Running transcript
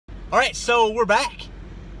All right, so we're back.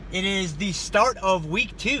 It is the start of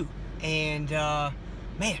week 2, and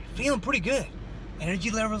man, feeling pretty good. Energy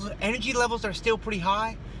levels are still pretty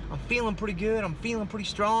high. I'm feeling pretty good. I'm feeling pretty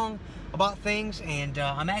strong about things, and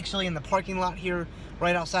I'm actually in the parking lot here,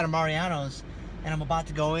 right outside of Mariano's, and I'm about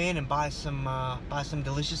to go in and buy some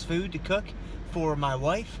delicious food to cook for my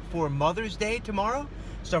wife for Mother's Day tomorrow.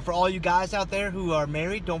 So for all you guys out there who are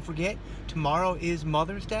married, don't forget, tomorrow is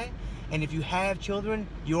Mother's Day. And if you have children,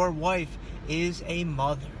 your wife is a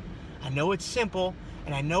mother. I know it's simple,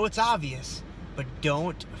 and I know it's obvious, but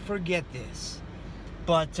don't forget this.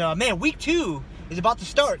 But man, week 2 is about to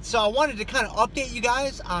start. So I wanted to kind of update you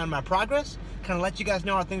guys on my progress, kind of let you guys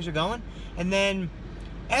know how things are going. And then,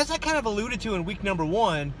 as I kind of alluded to in week number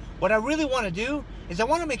 1, what I really want to do is I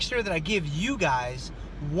want to make sure that I give you guys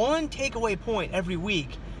one takeaway point every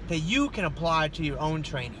week that you can apply to your own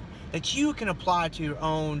training, that you can apply to your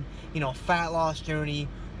own, fat loss journey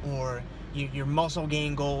or your muscle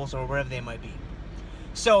gain goals or wherever they might be.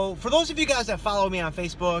 So for those of you guys that follow me on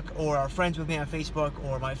Facebook or are friends with me on Facebook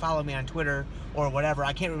or might follow me on Twitter or whatever,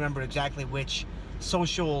 I can't remember exactly which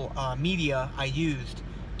social media I used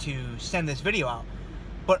to send this video out.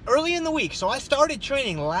 But early in the week, so I started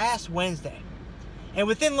training last Wednesday, and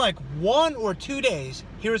within like 1 or 2 days,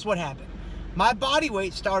 here's what happened. My body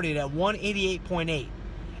weight started at 188.8,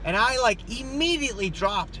 and I immediately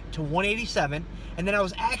dropped to 187, and then I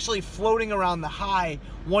was actually floating around the high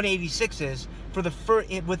 186s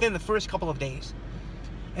within the first couple of days.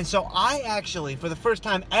 And so I actually, for the first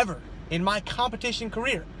time ever in my competition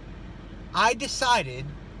career, I decided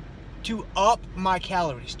to up my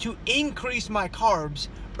calories, to increase my carbs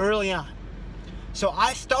early on. So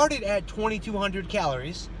I started at 2,200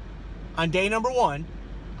 calories on day number 1.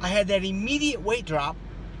 I had that immediate weight drop,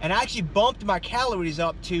 and I actually bumped my calories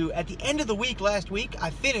up to, at the end of the week last week, I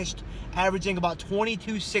finished averaging about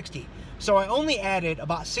 2,260. So I only added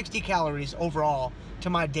about 60 calories overall to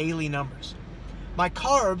my daily numbers. My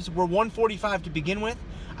carbs were 145 to begin with.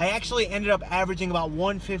 I actually ended up averaging about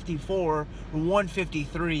 154 or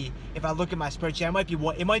 153 if I look at my spreadsheet.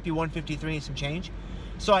 It might be 153 and some change.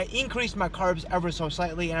 So I increased my carbs ever so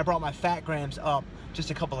slightly, and I brought my fat grams up just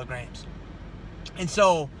a couple of grams. And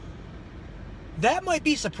so that might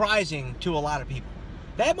be surprising to a lot of people.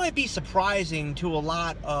 That might be surprising to a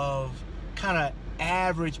lot of kind of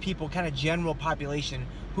average people, kind of general population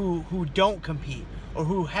who don't compete or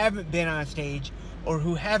who haven't been on stage or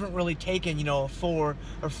who haven't really taken, a 4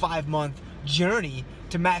 or 5 month journey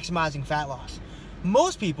to maximizing fat loss.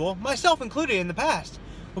 Most people, myself included in the past,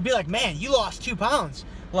 would be like, man, you lost 2 pounds.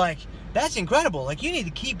 That's incredible. You need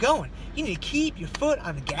to keep going. You need to keep your foot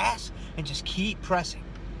on the gas and just keep pressing.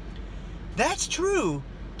 That's true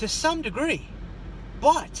to some degree.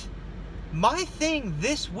 But my thing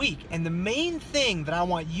this week, and the main thing that I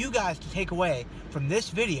want you guys to take away from this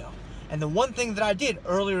video, and the one thing that I did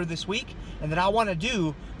earlier this week, and that I want to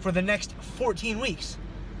do for the next 14 weeks,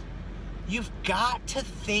 you've got to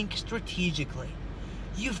think strategically.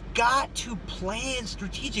 You've got to plan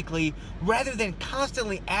strategically rather than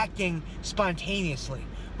constantly acting spontaneously.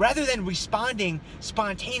 Rather than responding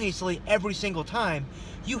spontaneously every single time,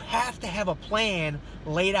 you have to have a plan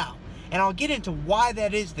laid out. And I'll get into why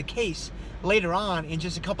that is the case later on in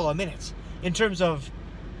just a couple of minutes, in terms of,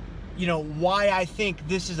 why I think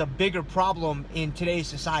this is a bigger problem in today's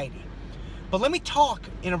society. But let me talk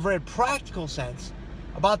in a very practical sense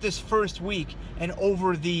about this first week and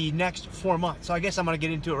over the next 4 months. So I guess I'm going to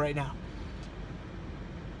get into it right now.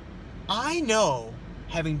 I know,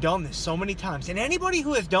 having done this so many times, and anybody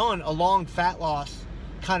who has done a long fat loss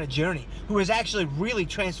kind of journey, who has actually really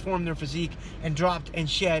transformed their physique and dropped and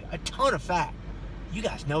shed a ton of fat, you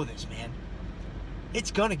guys know this, man.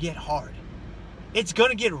 It's going to get hard. It's going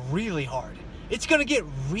to get really hard. It's going to get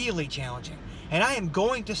really challenging. And I am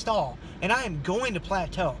going to stall, and I am going to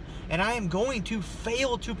plateau, and I am going to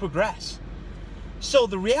fail to progress. So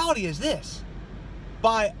the reality is this: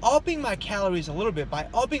 by upping my calories a little bit, by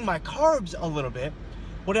upping my carbs a little bit,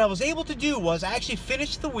 what I was able to do was I actually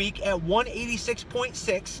finished the week at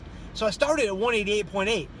 186.6. So I started at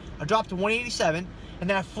 188.8. I dropped to 187, and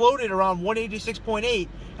then I floated around 186.8,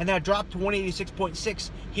 and then I dropped to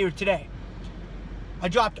 186.6 here today. I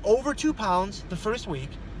dropped over 2 pounds the first week.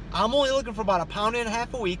 I'm only looking for about 1.5 pounds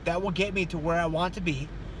a week. That will get me to where I want to be.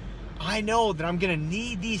 I know that I'm going to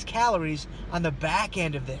need these calories on the back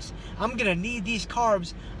end of this. I'm going to need these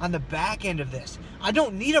carbs on the back end of this. I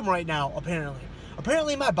don't need them right now, apparently.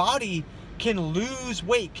 Apparently my body can lose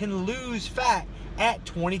weight, can lose fat at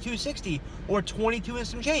 2260 or 22 and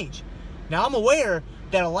some change. Now I'm aware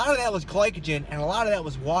that a lot of that was glycogen and a lot of that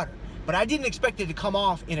was water, but I didn't expect it to come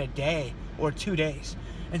off in a day or 2 days.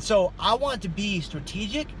 And so I want to be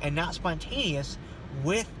strategic and not spontaneous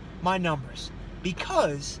with my numbers.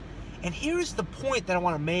 Because, and here's the point that I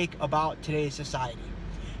want to make about today's society.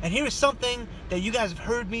 And here's something that you guys have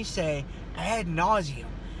heard me say ad nauseum.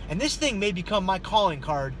 And this thing may become my calling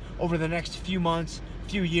card over the next few months,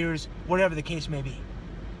 few years, whatever the case may be.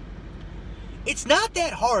 It's not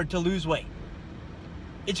that hard to lose weight.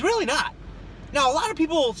 It's really not. Now, a lot of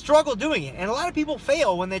people struggle doing it, and a lot of people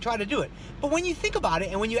fail when they try to do it. But when you think about it,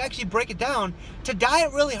 and when you actually break it down, to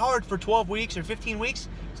diet really hard for 12 weeks or 15 weeks,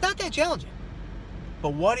 it's not that challenging.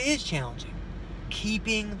 But what is challenging?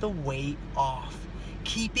 Keeping the weight off.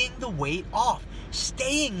 Keeping the weight off.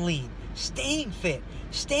 Staying lean, staying fit,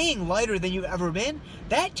 staying lighter than you've ever been,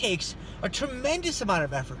 that takes a tremendous amount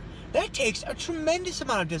of effort. That takes a tremendous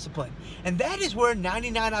amount of discipline. And that is where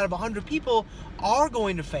 99 out of 100 people are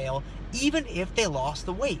going to fail, even if they lost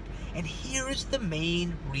the weight. And here's the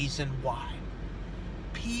main reason why.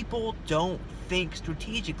 People don't think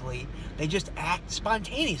strategically, they just act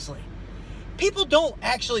spontaneously. People don't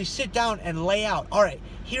actually sit down and lay out, all right,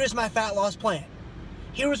 here's my fat loss plan.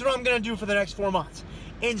 Here's what I'm gonna do for the next 4 months.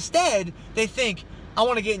 Instead, they think, I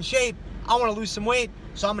wanna get in shape, I wanna lose some weight,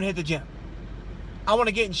 so I'm gonna hit the gym. I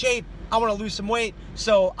wanna get in shape, I wanna lose some weight,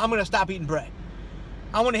 so I'm gonna stop eating bread.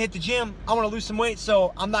 I wanna hit the gym, I wanna lose some weight,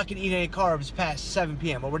 so I'm not gonna eat any carbs past 7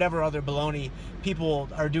 p.m. or whatever other baloney people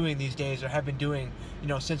are doing these days or have been doing,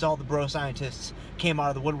 since all the bro scientists came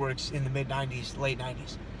out of the woodworks in the mid-90s, late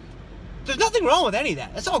 90s. There's nothing wrong with any of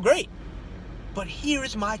that. That's all great. But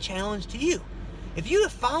here's my challenge to you. If you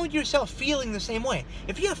have found yourself feeling the same way,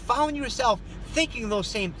 if you have found yourself thinking those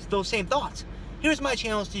same thoughts, here's my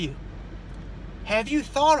challenge to you. Have you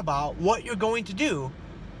thought about what you're going to do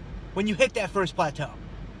when you hit that first plateau?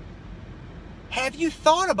 Have you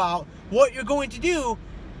thought about what you're going to do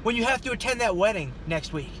when you have to attend that wedding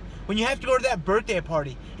next week? When you have to go to that birthday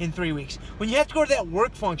party in 3 weeks? When you have to go to that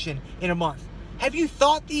work function in a month? Have you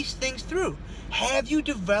thought these things through? Have you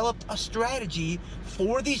developed a strategy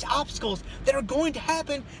for these obstacles that are going to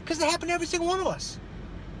happen because they happen to every single one of us?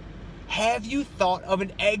 Have you thought of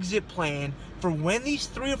an exit plan for when these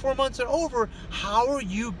 3 or 4 months are over? How are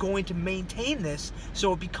you going to maintain this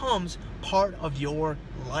so it becomes part of your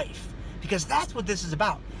life? Because that's what this is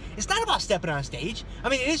about. It's not about stepping on stage. I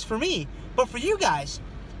mean, it is for me, but for you guys,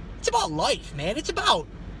 it's about life, man. It's about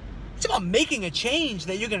making a change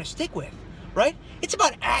that you're going to stick with, right? It's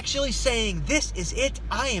about actually saying, this is it.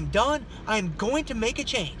 I am done. I am going to make a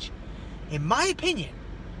change. In my opinion,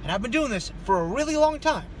 and I've been doing this for a really long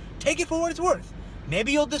time, take it for what it's worth.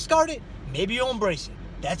 Maybe you'll discard it. Maybe you'll embrace it.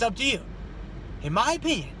 That's up to you. In my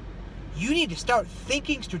opinion, you need to start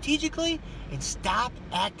thinking strategically and stop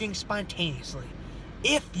acting spontaneously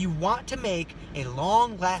if you want to make a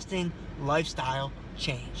long-lasting lifestyle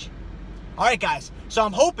change. All right, guys, so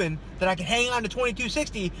I'm hoping that I can hang on to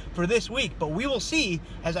 2260 for this week, but we will see.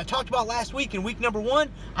 As I talked about last week in week number 1,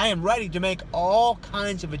 I am ready to make all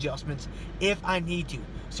kinds of adjustments if I need to.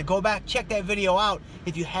 So go back, check that video out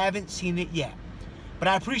if you haven't seen it yet. But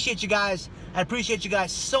I appreciate you guys. I appreciate you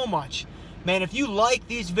guys so much. Man, if you like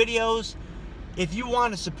these videos, if you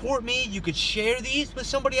want to support me, you could share these with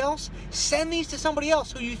somebody else. Send these to somebody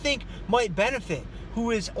else who you think might benefit, who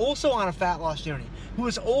is also on a fat loss journey, who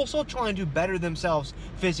is also trying to better themselves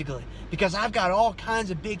physically. Because I've got all kinds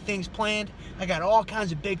of big things planned. I got all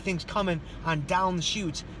kinds of big things coming on down the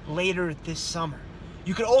chutes later this summer.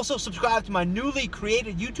 You can also subscribe to my newly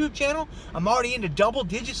created YouTube channel. I'm already into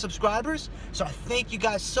double-digit subscribers, so I thank you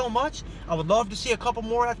guys so much. I would love to see a couple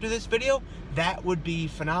more after this video. That would be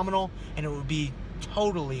phenomenal, and it would be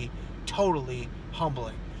totally, totally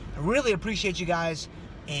humbling. I really appreciate you guys,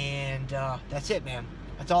 and that's it, man.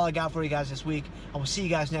 That's all I got for you guys this week. I will see you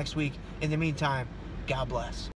guys next week. In the meantime, God bless.